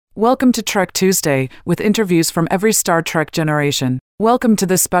Welcome to Trek Tuesday, with interviews from every Star Trek generation. Welcome to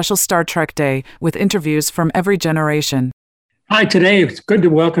this special Star Trek Day, with interviews from every generation. Hi, today it's good to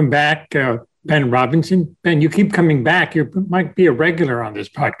welcome back Ben Robinson. Ben, you keep coming back. You might be a regular on this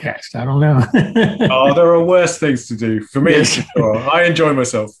podcast. I don't know. Oh, there are worse things to do for me. Yes. Sure. I enjoy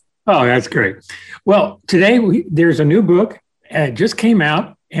myself. Oh, that's great. Well, today there's a new book. It just came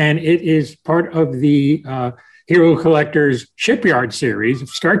out, and it is part of the Hero Collector's Shipyards series,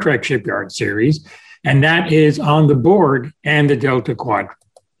 Star Trek Shipyards series, and that is on the Borg and the Delta Quadrant.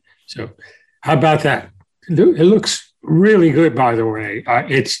 So how about that? It looks really good, by the way.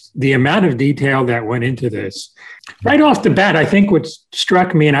 It's the amount of detail that went into this. Right off the bat, I think what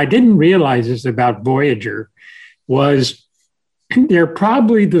struck me, and I didn't realize this about Voyager, was they're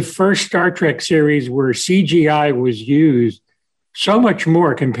probably the first Star Trek series where CGI was used so much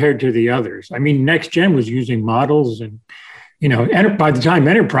more compared to the others. I mean, Next Gen was using models, and by the time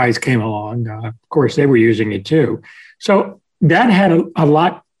Enterprise came along, of course, they were using it too. So that had a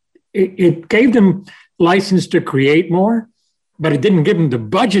lot. It gave them license to create more, but it didn't give them the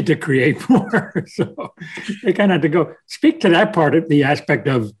budget to create more. So they kind of had to go speak to that part of the aspect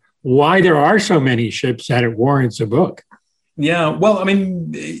of why there are so many ships that it warrants a book. Yeah, well, I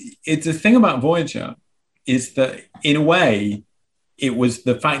mean, it's the thing about Voyager is that in a way, it was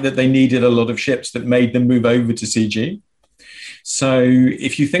the fact that they needed a lot of ships that made them move over to CG. So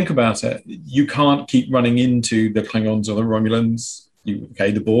if you think about it, you can't keep running into the Klingons or the Romulans.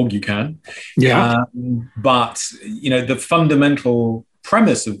 The Borg, you can. Yeah. But, the fundamental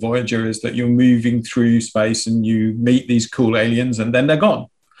premise of Voyager is that you're moving through space and you meet these cool aliens and then they're gone.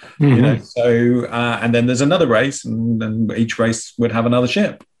 Mm-hmm. So and then there's another race and each race would have another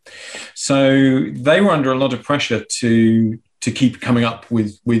ship. So they were under a lot of pressure to keep coming up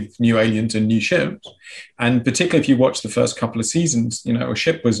with new aliens and new ships. And particularly if you watch the first couple of seasons, a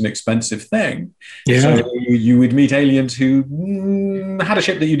ship was an expensive thing. Yeah. So you would meet aliens who had a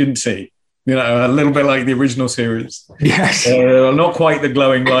ship that you didn't see, a little bit like the original series. Yes. Not quite the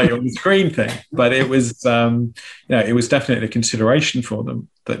glowing light on the screen thing, but it was, it was definitely a consideration for them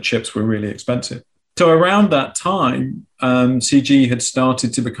that ships were really expensive. So around that time, CG had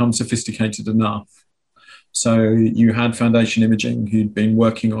started to become sophisticated enough. So you had Foundation Imaging, who'd been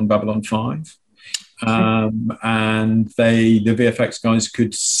working on Babylon 5, and the VFX guys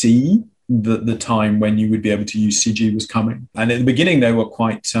could see the time when you would be able to use CG was coming. And at the beginning, they were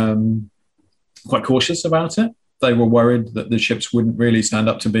quite cautious about it. They were worried that the ships wouldn't really stand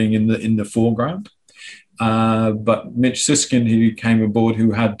up to being in the foreground. But Mitch Siskind, who came aboard,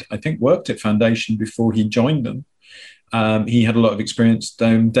 who had, I think, worked at Foundation before he joined them, he had a lot of experience.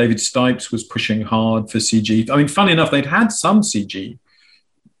 David Stipes was pushing hard for CG. I mean, funny enough, they'd had some CG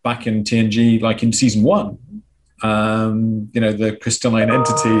back in TNG, like in season 1. The crystalline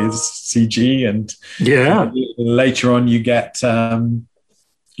entity is CG, and later on you get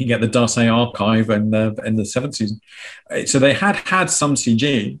the Darcy archive in the 7th season. So they had some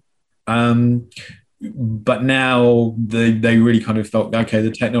CG, but now they really kind of felt, okay,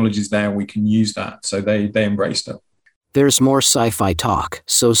 the technology's there, we can use that. So they embraced it. There's more sci-fi talk,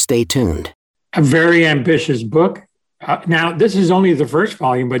 so stay tuned. A very ambitious book. Now, this is only the first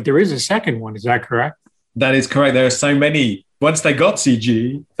volume, but there is a second one. Is that correct? That is correct. There are so many. Once they got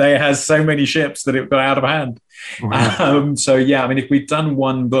CG, they had so many ships that it got out of hand. Wow. If we'd done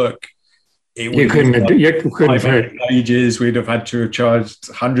one book, you couldn't have pages. We'd have had to have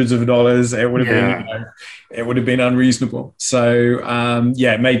charged hundreds of dollars. It would have been, it would have been unreasonable. So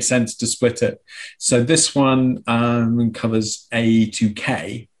it made sense to split it. So this one covers A to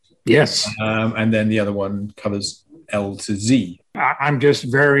K. Yes. And then the other one covers L to Z. I'm just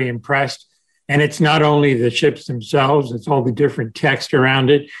very impressed. And it's not only the ships themselves, it's all the different text around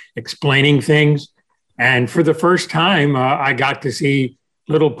it, explaining things. And for the first time, I got to see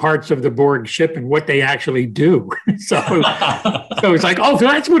little parts of the Borg ship and what they actually do. so it's like, oh,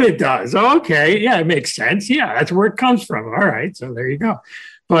 that's what it does. Okay. Yeah, it makes sense. Yeah, that's where it comes from. All right. So there you go.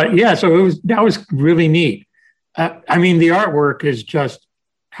 But yeah, so that was really neat. The artwork is just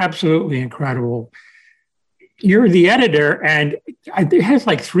absolutely incredible. You're the editor, and it has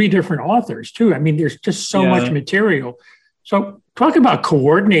like 3 different authors too. I mean, there's just so much material. So talk about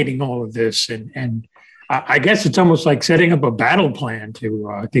coordinating all of this, and I guess it's almost like setting up a battle plan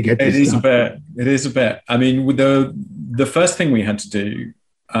to get this done. It is a bit. I mean, the first thing we had to do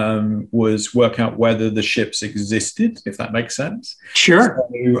was work out whether the ships existed, if that makes sense. Sure.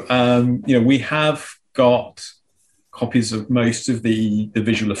 So, we have got copies of most of the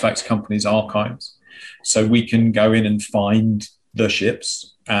visual effects companies' archives. So we can go in and find the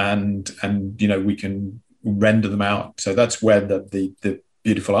ships and we can render them out. So that's where the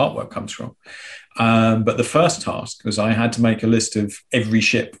beautiful artwork comes from. But the first task was I had to make a list of every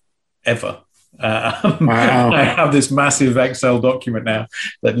ship ever. Wow. I have this massive Excel document now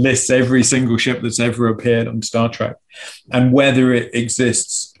that lists every single ship that's ever appeared on Star Trek, and whether it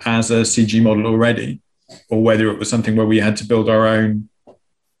exists as a CG model already, or whether it was something where we had to build our own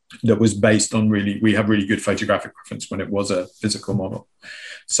that was based on we have really good photographic reference when it was a physical model.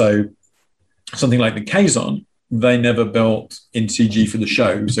 So something like the Kazon, they never built in CG for the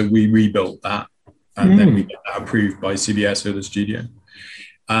show, so we rebuilt that, and then we get that approved by CBS or the studio.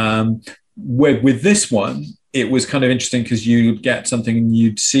 With this one, it was kind of interesting because you'd get something and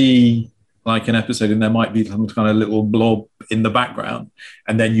you'd see like an episode and there might be some kind of little blob in the background,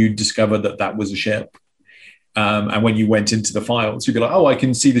 and then you'd discover that that was a ship. And when you went into the files, you'd be like, oh, I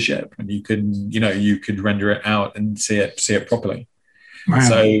can see the ship, and you could render it out and see it properly. Wow.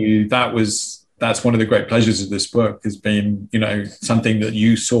 So that's one of the great pleasures of this book, has been, something that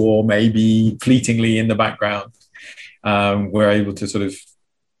you saw maybe fleetingly in the background. We're able to sort of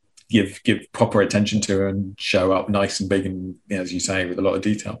give proper attention to and show up nice and big and, as you say, with a lot of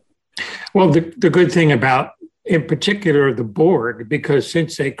detail. Well, the good thing about, in particular, the Borg, because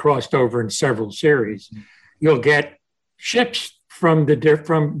since they crossed over in several series, you'll get ships from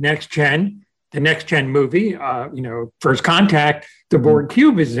Next Gen, the Next Gen movie, First Contact. The Borg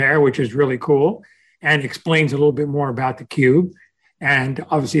cube is there, which is really cool, and explains a little bit more about the cube. And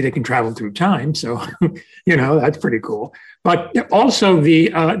obviously they can travel through time. So, that's pretty cool. But also the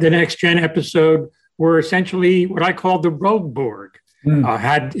Next Gen episode were essentially what I call the Rogue Borg.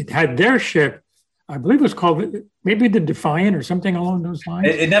 Had their ship, I believe it was called maybe the Defiant or something along those lines.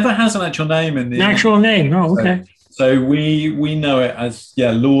 It never has an actual name in the actual name. Oh, okay. So we know it as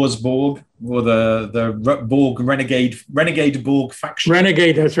Law's Borg, or the Borg renegade Borg faction.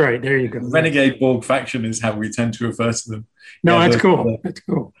 Renegade, that's right. There you go. Renegade Borg faction is how we tend to refer to them. No, that's cool. That's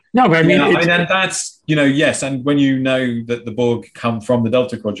cool. No, but I mean, and that's yes. And when you know that the Borg come from the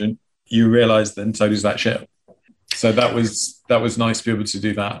Delta Quadrant, you realise then so does that ship. So that was nice to be able to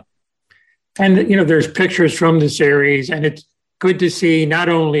do that. And there's pictures from the series, and it's good to see not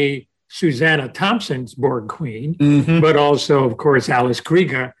only Susanna Thompson's Borg Queen, but also, of course, Alice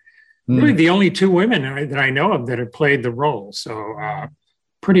Krieger. Really, the only two women that I know of that have played the role. So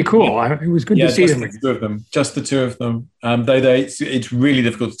pretty cool. It was good to see them. Just the two of them. It's really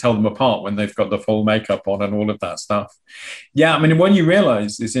difficult to tell them apart when they've got the full makeup on and all of that stuff. Yeah, I mean, when you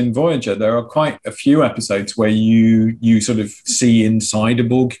realize is in Voyager, there are quite a few episodes where you sort of see inside a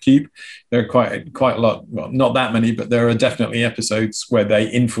Borg cube. There are quite a lot, well, not that many, but there are definitely episodes where they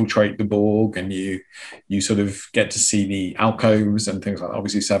infiltrate the Borg, and you sort of get to see the alcoves and things like that.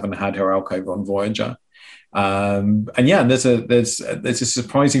 Obviously, Seven had her alcove on Voyager. There's a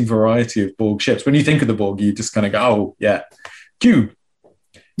surprising variety of Borg ships. When you think of the Borg, you just kind of go, oh yeah, cube.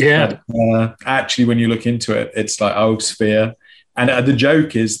 Yeah. But, actually, when you look into it, it's like, oh, sphere. And the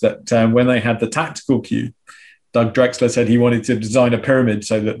joke is that when they had the tactical cube, Doug Drexler said he wanted to design a pyramid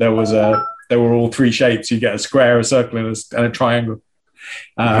so that there were all three shapes. You get a square, a circle, and a triangle.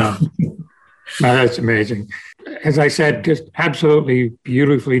 Wow. That's amazing. As I said, just absolutely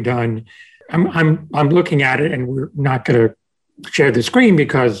beautifully done. I'm looking at it, and we're not going to share the screen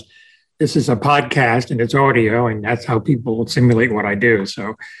because this is a podcast and it's audio, and that's how people simulate what I do.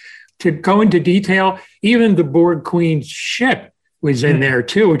 So to go into detail, even the Borg Queen's ship was in there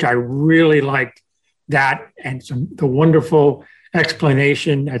too, which I really liked that, and the wonderful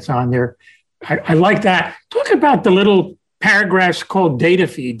explanation that's on there. I like that. Talk about the little paragraphs called data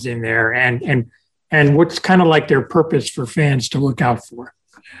feeds in there, and what's kind of like their purpose for fans to look out for.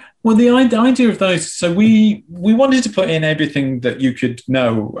 Well, the idea of those, so we wanted to put in everything that you could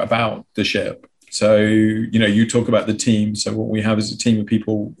know about the ship. So, you talk about the team. So what we have is a team of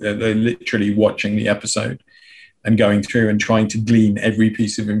people, they're literally watching the episode and going through and trying to glean every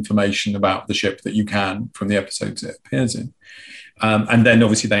piece of information about the ship that you can from the episodes it appears in. And then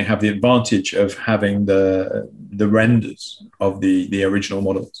obviously they have the advantage of having the renders of the original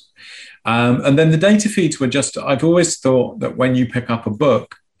models. And then the data feeds were just, I've always thought that when you pick up a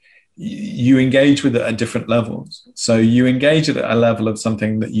book, you engage with it at different levels. So you engage it at a level of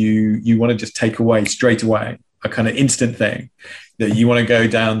something that you want to just take away straight away, a kind of instant thing that you want to go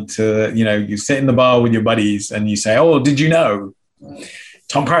down to, you sit in the bar with your buddies and you say, oh, did you know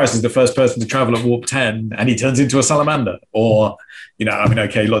Tom Paris is the first person to travel at warp 10 and he turns into a salamander? Or,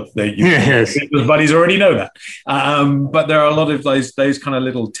 okay, look, yes. Those buddies already know that. But there are a lot of those kind of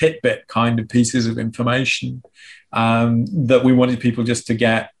little tidbit kind of pieces of information that we wanted people just to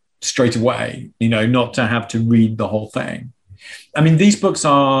get straight away, not to have to read the whole thing. I mean, these books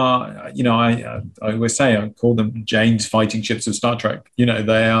are, I always say, I call them Jane's Fighting Ships of Star Trek.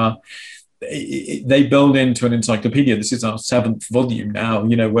 They build into an encyclopedia. This is our 7th volume now,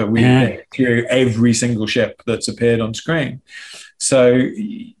 where we get through every single ship that's appeared on screen. So,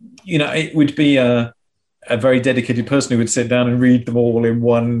 it would be a very dedicated person who would sit down and read them all in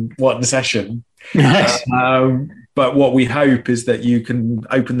one session. Nice. But what we hope is that you can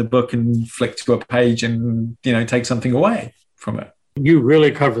open the book and flick to a page and, take something away from it. You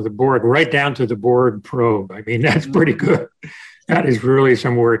really cover the board right down to the board probe. I mean, that's pretty good. That is really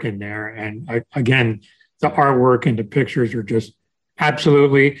some work in there. And again, the artwork and the pictures are just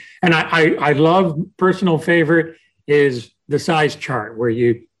absolutely. And I love, personal favorite is the size chart where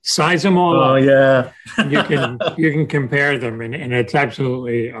you size them all up. Yeah. you can compare them, and it's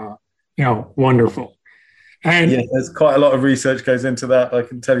absolutely wonderful. And there's quite a lot of research goes into that, I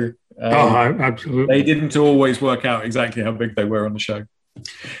can tell you. Absolutely. They didn't always work out exactly how big they were on the show.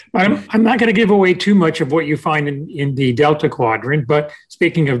 I'm not going to give away too much of what you find in the Delta Quadrant, but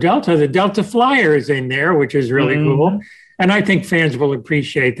speaking of Delta, the Delta Flyer is in there, which is really cool. And I think fans will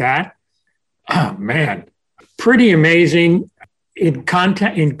appreciate that. Oh, man, pretty amazing in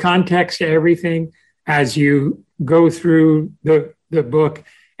context to everything as you go through the book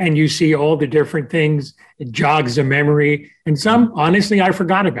and you see all the different things. It jogs the memory, and some, honestly, I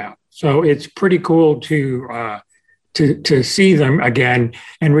forgot about. So it's pretty cool to see them again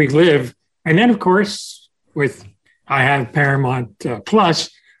and relive. And then, of course, I have Paramount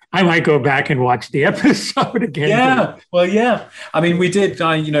Plus, I might go back and watch the episode again. Yeah, well, yeah. I mean, we did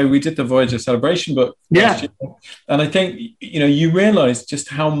the Voyager Celebration book last year, and I think you realize just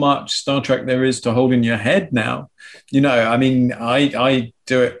how much Star Trek there is to hold in your head now. I mean, I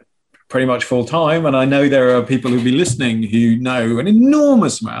do it pretty much full time, and I know there are people who'll be listening who know an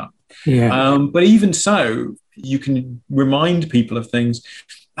enormous amount. Yeah. But even so, you can remind people of things,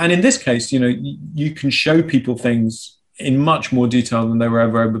 and in this case, you can show people things in much more detail than they were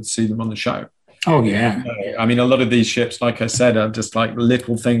ever able to see them on the show. Oh, yeah. I mean, a lot of these ships, like I said, are just like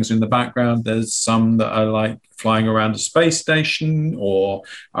little things in the background. There's some that are like flying around a space station or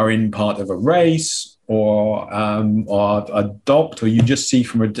are in part of a race or are docked or you just see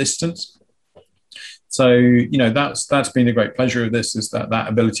from a distance. So, that's been a great pleasure of this, is that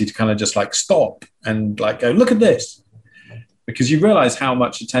ability to kind of just like stop and like go, look at this. Because you realize how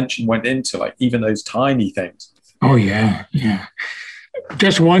much attention went into like even those tiny things. Oh, yeah, yeah.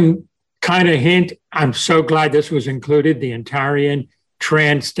 Just one kind of hint. I'm so glad this was included, the Antarian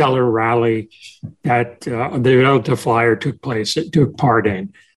Transstellar Rally that the Delta Flyer took part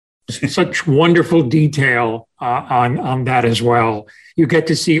in. Such wonderful detail on that as well. You get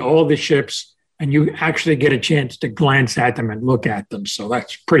to see all the ships and you actually get a chance to glance at them and look at them. So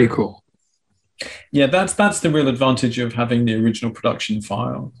that's pretty cool. Yeah, that's the real advantage of having the original production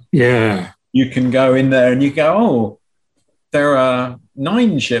file. Yeah. You can go in there and you go, oh, there are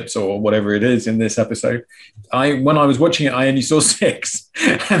 9 ships or whatever it is in this episode. When I was watching it, I only saw 6.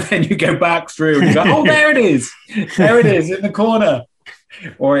 And then you go back through and you go, oh, there it is. There it is in the corner.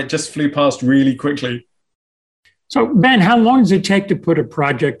 Or it just flew past really quickly. So, Ben, how long does it take to put a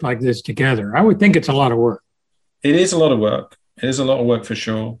project like this together? I would think it's a lot of work. It is a lot of work. It is a lot of work for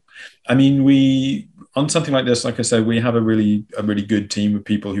sure. I mean, on something like this, like I said, we have a really good team of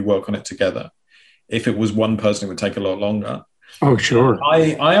people who work on it together. If it was one person, it would take a lot longer. Oh, sure.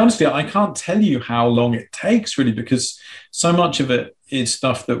 I honestly, I can't tell you how long it takes really, because so much of it is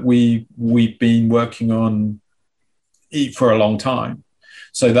stuff that we've been working on for a long time.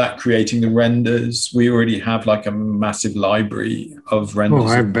 So that creating the renders, we already have like a massive library of renders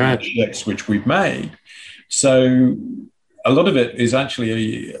of ships which we've made. So a lot of it is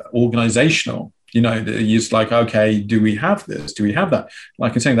actually organizational. It's like, okay, do we have this? Do we have that?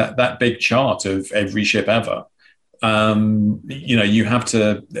 Like I'm saying, that big chart of every ship ever. You have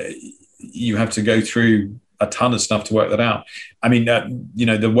to go through a ton of stuff to work that out. I mean,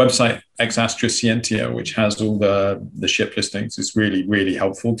 the website Ex Astra Scientia, which has all the ship listings, is really, really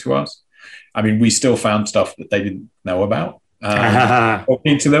helpful to us. I mean, we still found stuff that they didn't know about.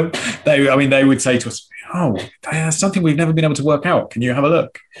 Talking to them, they would say to us, "Oh, that's something we've never been able to work out. Can you have a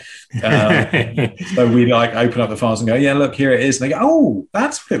look?" So we like open up the files and go, "Yeah, look, here it is." And they go, "Oh,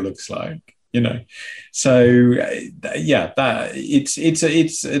 that's what it looks like." So yeah, that it's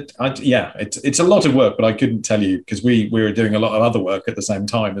a lot of work, but I couldn't tell you because we were doing a lot of other work at the same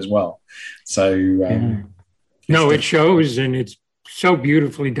time as well. So no, it shows, and it's so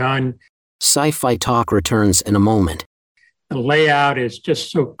beautifully done. Sci-Fi Talk returns in a moment. The layout is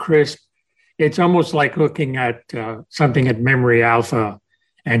just so crisp. It's almost like looking at something at Memory Alpha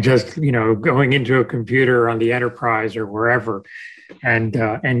and just, going into a computer on the Enterprise or wherever, and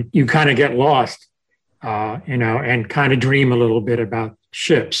you kind of get lost, and kind of dream a little bit about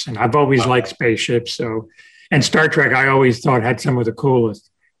ships. And I've always liked spaceships. So, and Star Trek, I always thought had some of the coolest.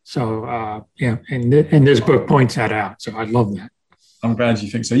 So, and this book points that out. So I love that. I'm glad you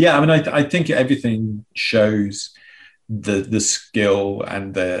think so. Yeah, I mean, I think everything shows the skill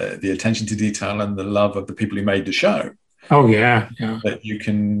and the attention to detail and the love of the people who made the show. Oh yeah. That you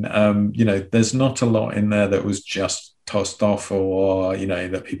can, there's not a lot in there that was just tossed off, or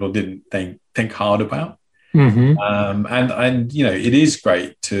that people didn't think hard about. Mm-hmm. And it is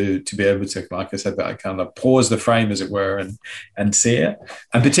great to be able to, like I said, that I kind of pause the frame, as it were, and see it.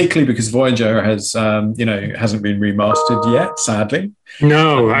 And particularly because Voyager has, hasn't been remastered yet, sadly.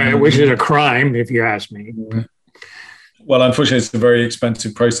 No, which is a crime, if you ask me. Well, unfortunately, it's a very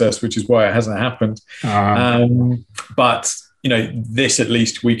expensive process, which is why it hasn't happened. But this, at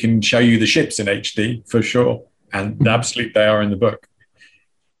least we can show you the ships in HD for sure, and absolutely they are in the book.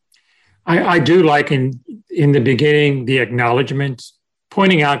 I do like in the beginning the acknowledgments,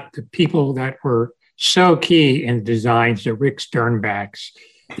 pointing out the people that were so key in the designs, the Rick Sternbacks,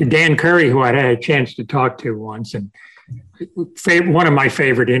 the Dan Curry, who I had a chance to talk to once, and one of my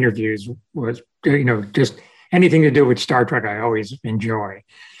favorite interviews was just anything to do with Star Trek. I always enjoy,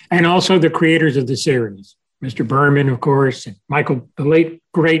 and also the creators of the series, Mr. Berman, of course, and the late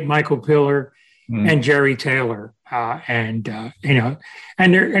great Michael Piller, and Jerry Taylor. And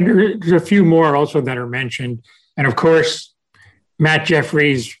there's a few more also that are mentioned. And of course, Matt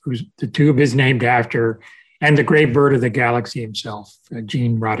Jeffries, who's the tube is named after, and the great bird of the galaxy himself,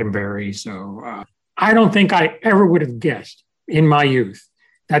 Gene Roddenberry. So I don't think I ever would have guessed in my youth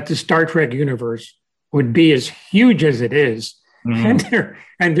that the Star Trek universe would be as huge as it is. Mm-hmm.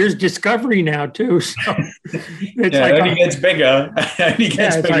 And there's Discovery now too. So it only gets bigger. It only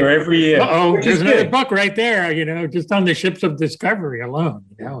gets bigger every year. There's another book right there, just on the ships of Discovery alone,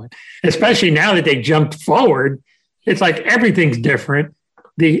 especially now that they jumped forward, it's like everything's different.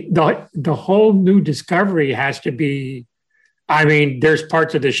 The whole new Discovery has to be, there's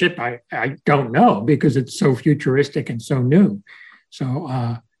parts of the ship I don't know because it's so futuristic and so new.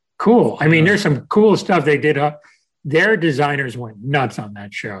 So cool. There's some cool stuff they did up. Their designers went nuts on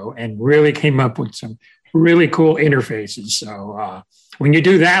that show and really came up with some really cool interfaces. So when you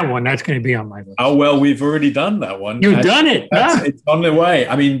do that one, that's going to be on my list. Oh, well, we've already done that one. You've done it. It's on the way.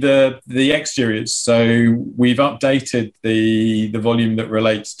 The exteriors. So we've updated the volume that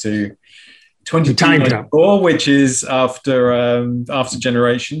relates to 2294, which is after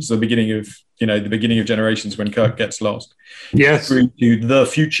Generations, the beginning of Generations when Kirk gets lost. Yes. Through to the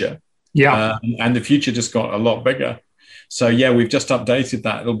future. Yeah. And the future just got a lot bigger. So, we've just updated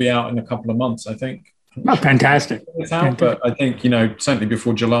that. It'll be out in a couple of months, I think. Oh, fantastic. It's out, but I think, certainly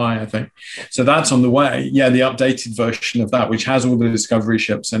before July, I think. So that's on the way. Yeah, the updated version of that, which has all the Discovery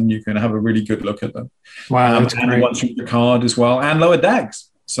ships, and you can have a really good look at them. Wow, that's and great. ones from Picard as well, and Lower Decks.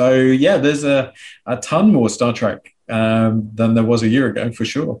 So, there's a ton more Star Trek than there was a year ago, for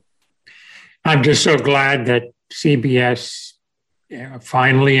sure. I'm just so glad that CBS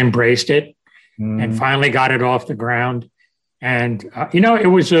finally embraced it and finally got it off the ground. And, it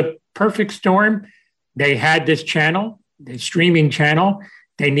was a perfect storm. They had this channel, the streaming channel.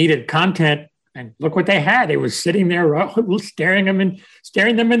 They needed content. And look what they had. It was sitting there staring them in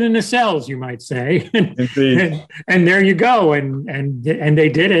the nacelles, you might say. and there you go. And they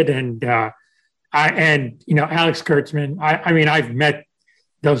did it. And Alex Kurtzman, I've met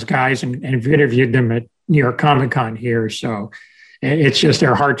those guys and interviewed them at New York Comic Con here. So it's just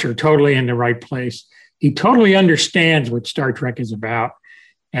their hearts are totally in the right place. He totally understands what Star Trek is about.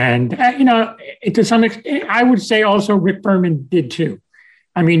 And, to some extent, I would say also Rick Berman did too.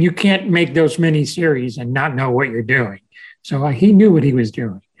 You can't make those many series and not know what you're doing. So he knew what he was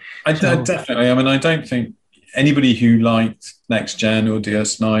doing. Definitely. I don't think anybody who liked Next Gen or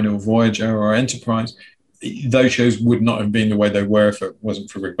DS9 or Voyager or Enterprise, those shows would not have been the way they were if it wasn't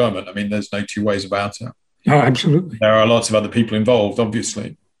for Rick Berman. There's no two ways about it. Oh, absolutely. There are lots of other people involved,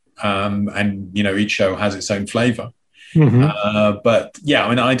 obviously. And each show has its own flavor. Mm-hmm. But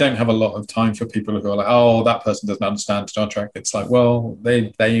I don't have a lot of time for people who are like, oh, that person doesn't understand Star Trek. It's like, well,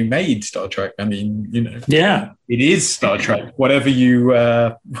 they made Star Trek. It is Star Trek. Whatever you,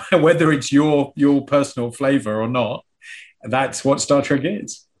 whether it's your personal flavor or not, that's what Star Trek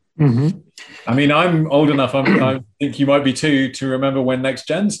is. Mm-hmm. I'm old enough, I think you might be too, to remember when Next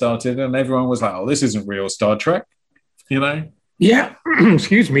Gen started and everyone was like, oh, this isn't real Star Trek, Yeah,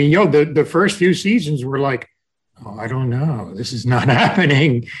 excuse me. The first few seasons were like, oh, I don't know, this is not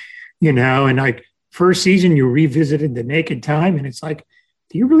happening, and like first season you revisited The Naked Time and it's like,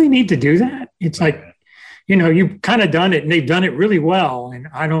 do you really need to do that? It's like, you've kind of done it and they've done it really well. And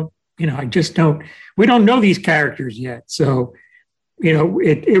I just don't, we don't know these characters yet. So,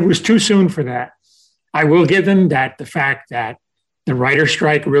 it was too soon for that. I will give them that the fact that the writer's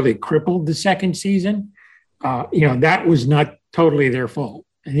strike really crippled the second season. That was not totally their fault.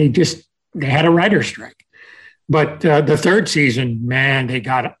 They had a writer's strike. But the third season, man,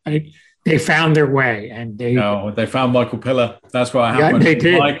 they found their way, and they found Michael Piller. That's what happened. Yeah, they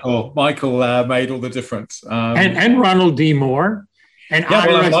did. Michael made all the difference. And Ronald D. Moore, and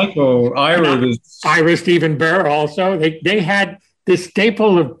Ira Stephen Bear also. They had this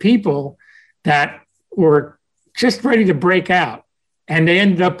staple of people that were just ready to break out, and they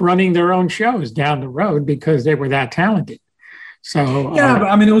ended up running their own shows down the road because they were that talented. So but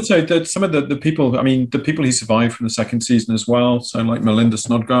I mean, also some of the people. I mean, the people who survived from the second season as well. So like Melinda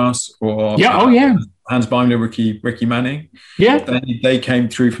Snodgrass or Hans Beimler, Ricky Manning. Yeah, they came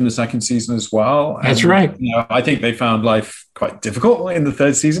through from the second season as well. That's right. I think they found life quite difficult in the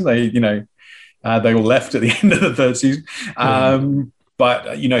third season. They all left at the end of the third season.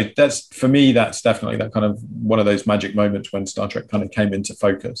 But that's, for me, that's definitely that kind of one of those magic moments when Star Trek kind of came into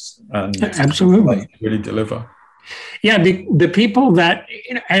focus and absolutely really deliver. Yeah, the people that,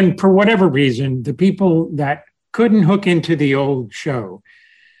 and for whatever reason, the people that couldn't hook into the old show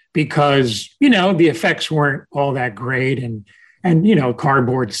because, the effects weren't all that great and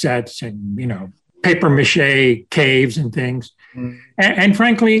cardboard sets and, paper mache caves and things. Mm. And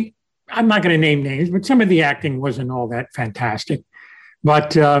frankly, I'm not going to name names, but some of the acting wasn't all that fantastic.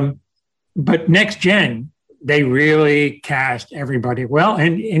 But Next Gen, they really cast everybody well,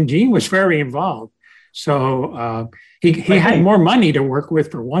 and Gene was very involved. So he had more money to work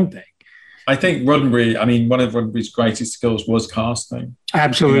with, for one thing. I think Roddenberry, one of Roddenberry's greatest skills was casting.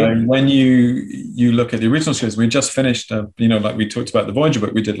 Absolutely. When you look at the original series, we just finished, like we talked about the Voyager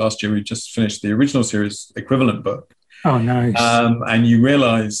book we did last year, we just finished the original series equivalent book. Oh, nice. And you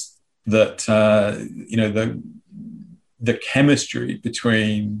realize that, the chemistry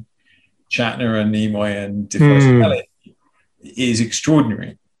between Shatner and Nimoy and DeForest is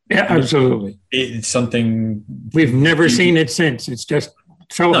extraordinary. Yeah, absolutely. It's something we've never seen it since. It's just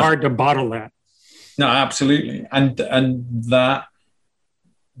so hard to bottle that. No, absolutely, and that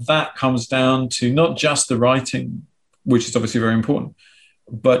comes down to not just the writing, which is obviously very important,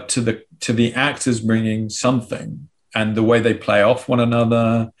 but to the actors bringing something and the way they play off one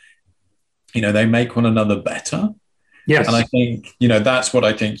another. They make one another better. Yes, and I think that's what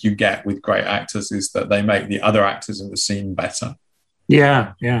I think you get with great actors is that they make the other actors in the scene better.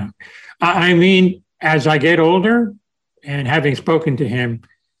 Yeah. I mean, as I get older and having spoken to him,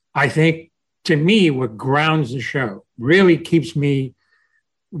 I think, to me, what grounds the show really kept me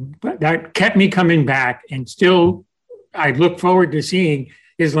coming back, and still I look forward to seeing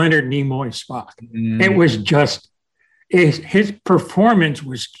is Leonard Nimoy's Spock. It was just, his performance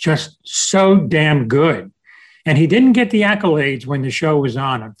was just so damn good. And he didn't get the accolades when the show was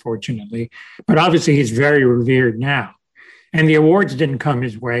on, unfortunately, but obviously he's very revered now. And the awards didn't come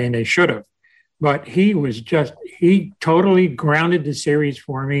his way, and they should have. But he totally grounded the series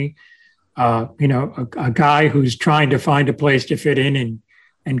for me. A guy who's trying to find a place to fit in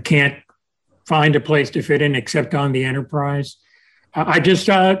and can't find a place to fit in except on the Enterprise. I just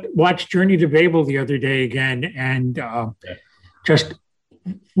watched Journey to Babel the other day again, and just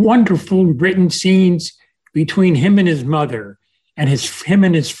wonderful written scenes between him and his mother and him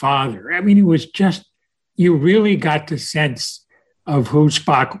and his father. I mean, it was just, you really got the sense of who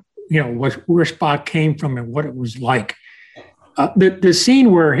Spock, where Spock came from and what it was like. The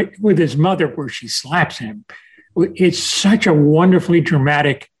scene with his mother where she slaps him, it's such a wonderfully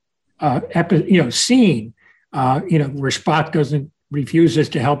dramatic scene, where Spock refuses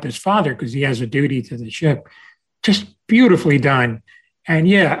to help his father because he has a duty to the ship. Just beautifully done. And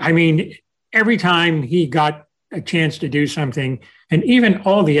every time he got a chance to do something, and even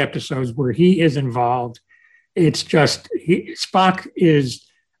all the episodes where he is involved, it's just, Spock is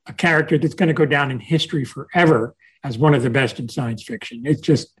a character that's going to go down in history forever as one of the best in science fiction. It's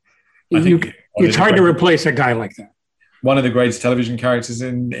just, it's hard to replace a guy like that. One of the greatest television characters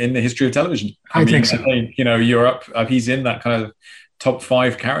in the history of television. I think so. You're up, he's in that kind of top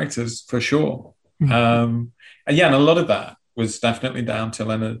 5 characters for sure. Mm-hmm. And a lot of that was definitely down to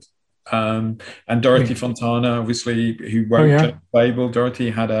Leonard. And Dorothy Fontana, obviously, who wrote Babel.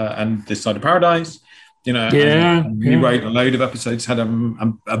 Dorothy had and This Side of Paradise, he wrote a load of episodes, had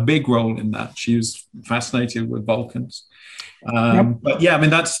a big role in that. She was fascinated with Vulcans. But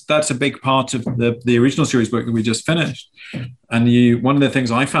that's a big part of the original series book that we just finished. And one of the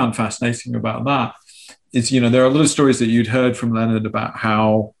things I found fascinating about that is, there are a lot of stories that you'd heard from Leonard about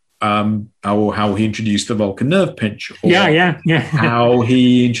how he introduced the Vulcan nerve pinch, or how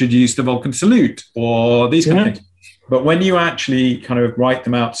he introduced the Vulcan salute, or these kind of things. But when you actually kind of write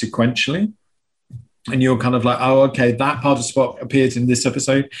them out sequentially, and you're kind of like, oh, okay, that part of Spock appears in this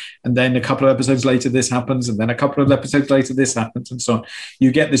episode, and then a couple of episodes later this happens, and then a couple of episodes later this happens, and so on.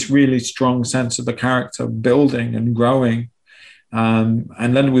 You get this really strong sense of the character building and growing. And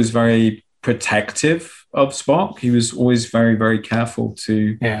Leonard was very protective of Spock. He was always very, very careful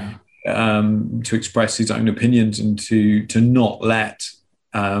to express his own opinions and to not let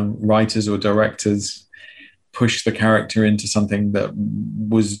writers or directors push the character into something that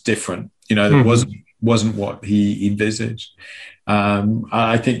was different, that wasn't what he envisaged.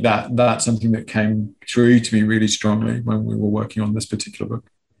 I think that's something that came through to me really strongly when we were working on this particular book.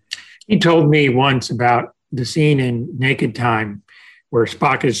 He told me once about the scene in Naked Time where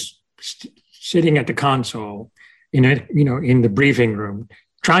Spock is sitting at the console in the briefing room,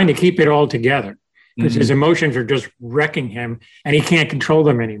 trying to keep it all together because his emotions are just wrecking him and he can't control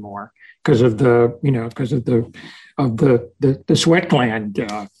them anymore because of the sweat gland,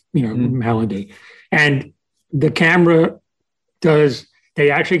 malady. And the camera they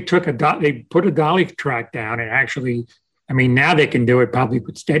actually they put a dolly track down and actually, now they can do it probably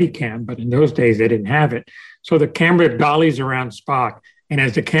with Steadicam, but in those days they didn't have it. So the camera dollies around Spock. And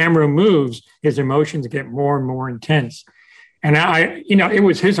as the camera moves, his emotions get more and more intense. And it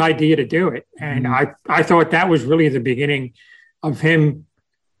was his idea to do it. And I thought that was really the beginning of him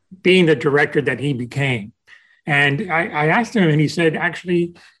being the director that he became. And I asked him, and he said,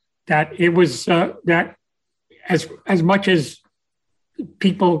 actually, that it was that as much as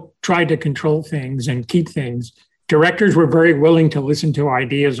people tried to control things and keep things, directors were very willing to listen to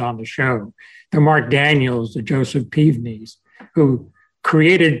ideas on the show. The Mark Daniels, the Joseph Peavneys, who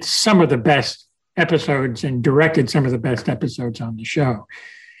created some of the best episodes and directed some of the best episodes on the show.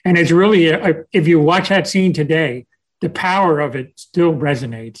 And it's really, if you watch that scene today, the power of it still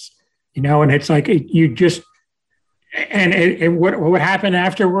resonates, and it's like what happened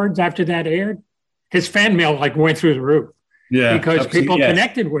afterwards, after that aired, his fan mail went through the roof. Yeah, because people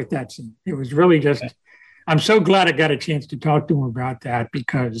connected with that scene. It was really just, I'm so glad I got a chance to talk to him about that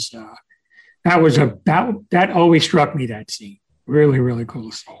because that always struck me, that scene. Really, really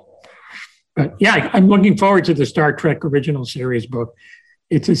cool scene. But yeah, I'm looking forward to the Star Trek original series book.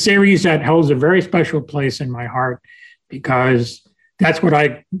 It's a series that holds a very special place in my heart because that's what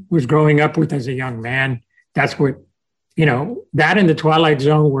I was growing up with as a young man. That's what, that and the Twilight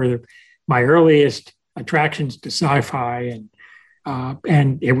Zone were my earliest attractions to sci-fi.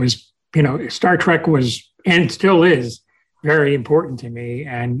 And it was, Star Trek was, and still is, very important to me.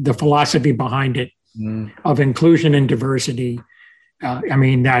 And the philosophy behind it of inclusion and diversity,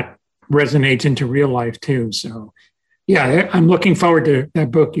 that resonates into real life too. So yeah, I'm looking forward to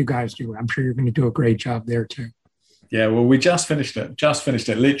that book you guys do. I'm sure you're going to do a great job there too. Yeah, well, we just finished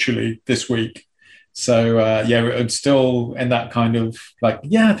it literally this week. So it's still in that kind of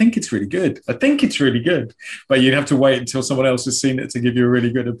I think it's really good. But you'd have to wait until someone else has seen it to give you a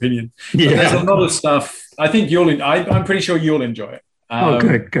really good opinion. Yeah. There's a lot of stuff. I think I'm pretty sure you'll enjoy it.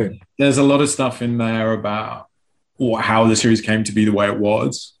 Good. There's a lot of stuff in there about how the series came to be the way it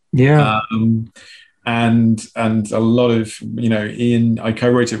was. Yeah. And a lot of, I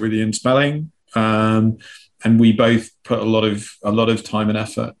co-wrote it with Ian Spelling. And we both put a lot of time and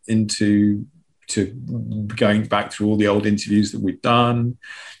effort into going back through all the old interviews that we've done,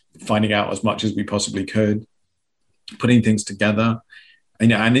 finding out as much as we possibly could, putting things together.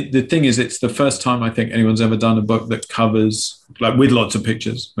 The thing is, it's the first time I think anyone's ever done a book that covers with lots of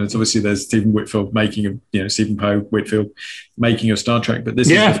pictures. It's obviously there's Stephen Whitfield Stephen Poe Whitfield making of Star Trek, but this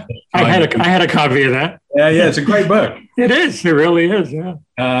is I had a copy of that. Yeah, it's a great book. It is. It really is. Yeah.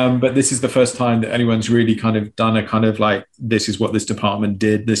 But this is the first time that anyone's really kind of done a kind of this is what this department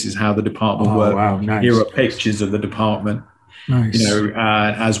did. This is how the department worked. Wow, nice. Here are pictures of the department. Nice.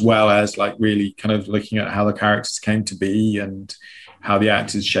 As well as really kind of looking at how the characters came to be and how the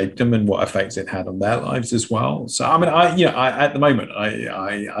actors shaped them and what effects it had on their lives as well. So I at the moment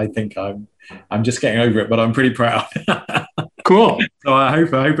I think I'm just getting over it, but I'm pretty proud. Cool. So I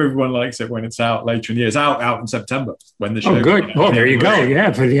hope everyone likes it when it's out later in the year. It's out in September when the show. Oh, good. Well, there you go.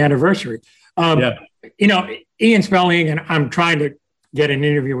 Yeah, for the anniversary. Ian Spelling, and I'm trying to get an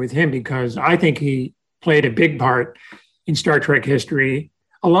interview with him because I think he played a big part in Star Trek history,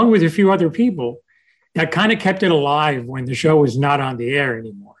 along with a few other people that kind of kept it alive when the show was not on the air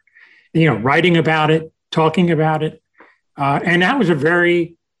anymore. Writing about it, talking about it. And that was a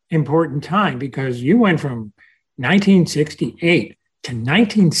very important time because you went from 1968 to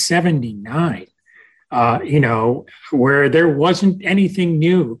 1979. where there wasn't anything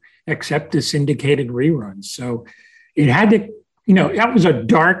new except the syndicated reruns. So it had to, that was a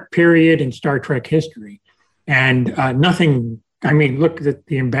dark period in Star Trek history. And nothing, look at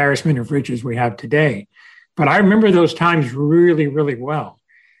the embarrassment of riches we have today. But I remember those times really, really well.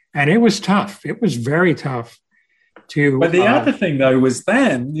 And it was tough. It was very tough to. But the other thing, though, was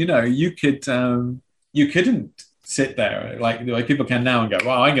then, you couldn't sit there like people can now and go,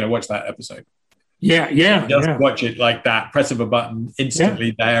 well, I'm going to watch that episode. Yeah. Just watch it like that, press of a button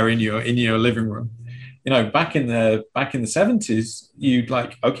instantly there in your living room. Back in the 70s, you'd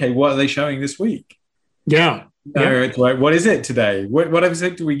like, okay, what are they showing this week? Yeah. It's like, what is it today? What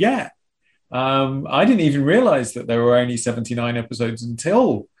episode do we get? I didn't even realize that there were only 79 episodes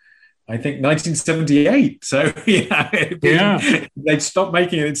until I think 1978. So they stopped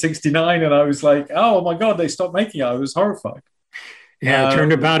making it in 69, and I was like, oh my God, they stopped making it. I was horrified. Yeah,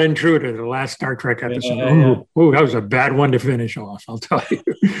 Turnabout Intruder, the last Star Trek episode. Ooh, that was a bad one to finish off, I'll tell you.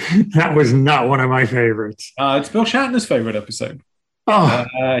 That was not one of my favorites. It's Bill Shatner's favorite episode. Oh,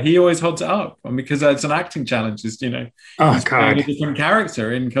 he always holds it up, because it's an acting challenge. He's playing a different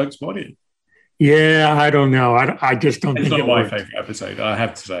character in Kirk's body. Yeah, I don't know. I just don't think it's not my worked. favorite episode, I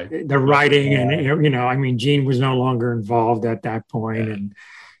have to say. The writing and, Gene was no longer involved at that point, and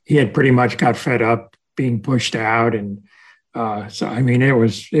he had pretty much got fed up being pushed out. And so,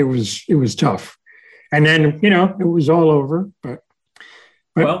 it was tough. And then, it was all over. But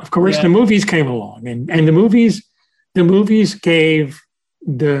of course, the movies came along, and the movies gave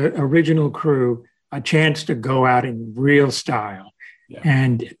the original crew a chance to go out in real style. Yeah.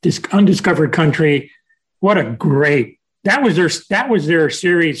 And this Undiscovered Country, what a great, that was their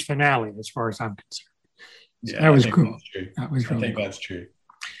series finale as far as I'm concerned. So that was cool. That was really cool. That's true.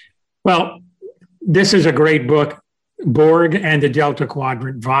 Well, this is a great book, Borg and the Delta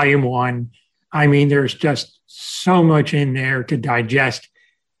Quadrant, Volume 1. There's just so much in there to digest.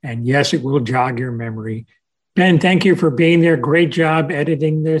 And yes, it will jog your memory. Ben, thank you for being there. Great job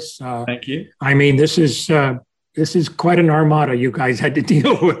editing this. Thank you. This is quite an armada you guys had to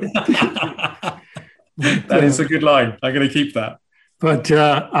deal with. That is a good line. I'm going to keep that. But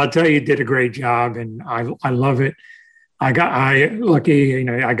I'll tell you did a great job, and I love it. I got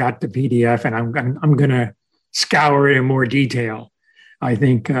the PDF, and I'm going to scour it in more detail, I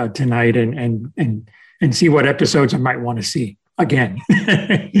think, tonight and see what episodes I might want to see again.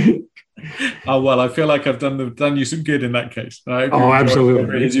 Oh, well, I feel like I've done you some good in that case.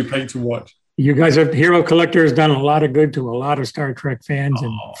 Absolutely. It is your pay to watch. You guys Hero Collector has done a lot of good to a lot of Star Trek fans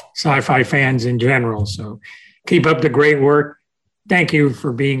and sci-fi fans in general. So keep up the great work. Thank you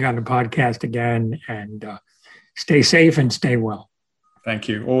for being on the podcast again, and stay safe and stay well. Thank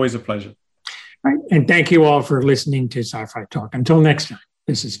you. Always a pleasure. All right. And thank you all for listening to Sci-Fi Talk. Until next time,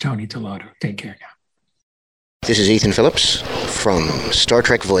 this is Tony Tellado. Take care now. This is Ethan Phillips from Star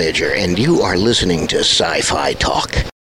Trek Voyager, and you are listening to Sci-Fi Talk.